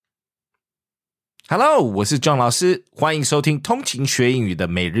Hello， 我是 John 老师，欢迎收听通勤学英语的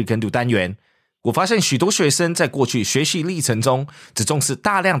每日跟读单元。我发现许多学生在过去学习历程中只重视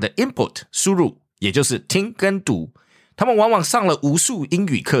大量的 input 输入，也就是听跟读。他们往往上了无数英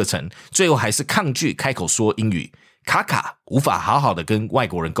语课程，最后还是抗拒开口说英语，卡无法好好的跟外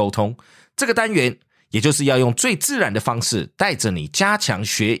国人沟通。这个单元也就是要用最自然的方式带着你加强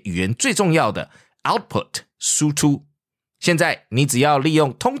学语言最重要的 output 输出。现在你只要利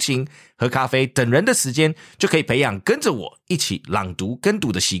用通勤、喝咖啡等人的时间，就可以培养跟着我一起朗读跟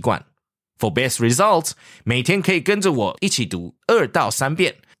读的习惯。For best results， 每天可以跟着我一起读2到3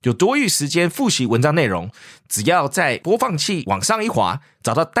遍，有多余时间复习文章内容，只要在播放器往上一滑，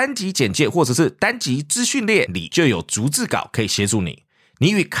找到单集简介或者是单集资讯列里就有逐字稿可以协助你。你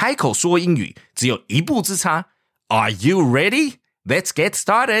与开口说英语只有一步之差。Are you ready? Let's get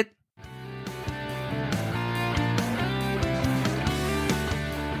started.The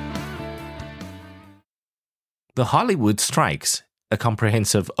Hollywood strikes, a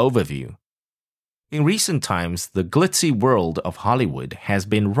comprehensive overview. In recent times, the glitzy world of Hollywood has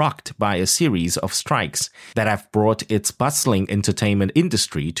been rocked by a series of strikes that have brought its bustling entertainment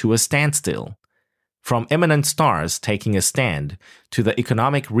industry to a standstill. From eminent stars taking a stand to the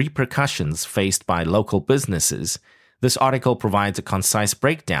economic repercussions faced by local businesses, this article provides a concise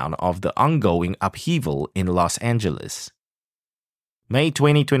breakdown of the ongoing upheaval in Los Angeles.May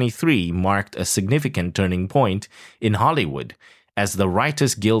 2023 marked a significant turning point in Hollywood as the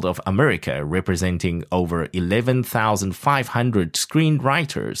Writers Guild of America, representing over 11,500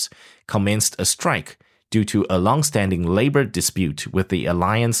 screenwriters, commenced a strike due to a long-standing labor dispute with the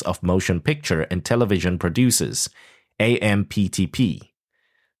Alliance of Motion Picture and Television Producers, AMPTP.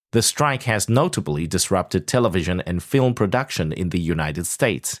 The strike has notably disrupted television and film production in the United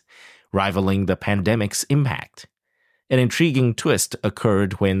States, rivaling the pandemic's impact.An intriguing twist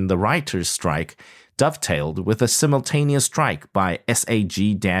occurred when the writers' strike dovetailed with a simultaneous strike by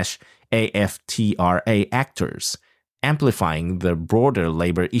SAG-AFTRA actors, amplifying the broader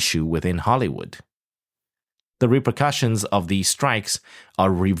labor issue within Hollywood. The repercussions of these strikes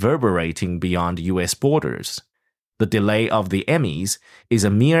are reverberating beyond U.S. borders. The delay of the Emmys is a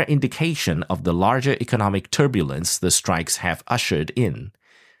mere indication of the larger economic turbulence the strikes have ushered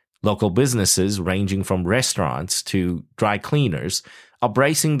in.Local businesses ranging from restaurants to dry cleaners are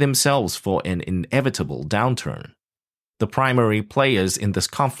bracing themselves for an inevitable downturn. The primary players in this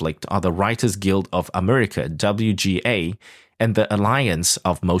conflict are the Writers Guild of America, WGA, and the Alliance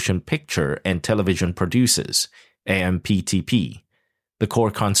of Motion Picture and Television Producers, AMPTP. The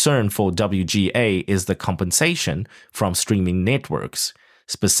core concern for WGA is the compensation from streaming networks,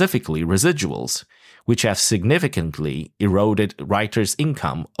 specifically residuals,which have significantly eroded writers'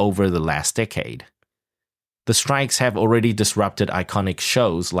 income over the last decade. The strikes have already disrupted iconic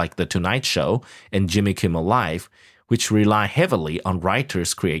shows like The Tonight Show and Jimmy Kimmel Live, which rely heavily on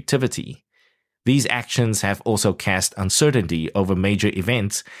writers' creativity. These actions have also cast uncertainty over major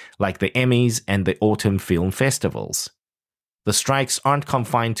events like the Emmys and the Autumn Film Festivals. The strikes aren't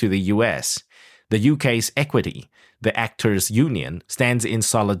confined to the U.S. The UK's Equity, the actors' union, stands in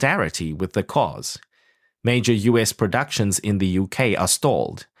solidarity with the cause.Major U.S. productions in the UK are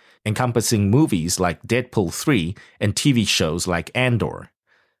stalled, encompassing movies like Deadpool 3 and TV shows like Andor.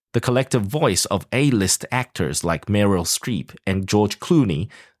 The collective voice of A-list actors like Meryl Streep and George Clooney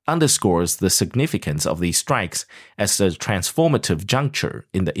underscores the significance of these strikes as a transformative juncture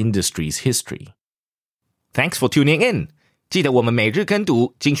in the industry's history. Thanks for tuning in. 记得我们每日跟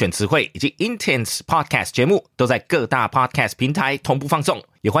读、精选词汇以及 Intense Podcast 节目都在各大 Podcast 平台同步放送，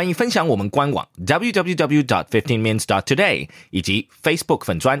也欢迎分享我们官网 www.15minutes.today 以及 Facebook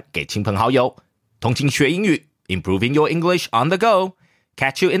粉专给亲朋好友。通勤学英语 Improving your English on the go.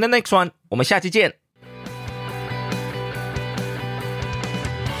 Catch you in the next one. 我们下期见。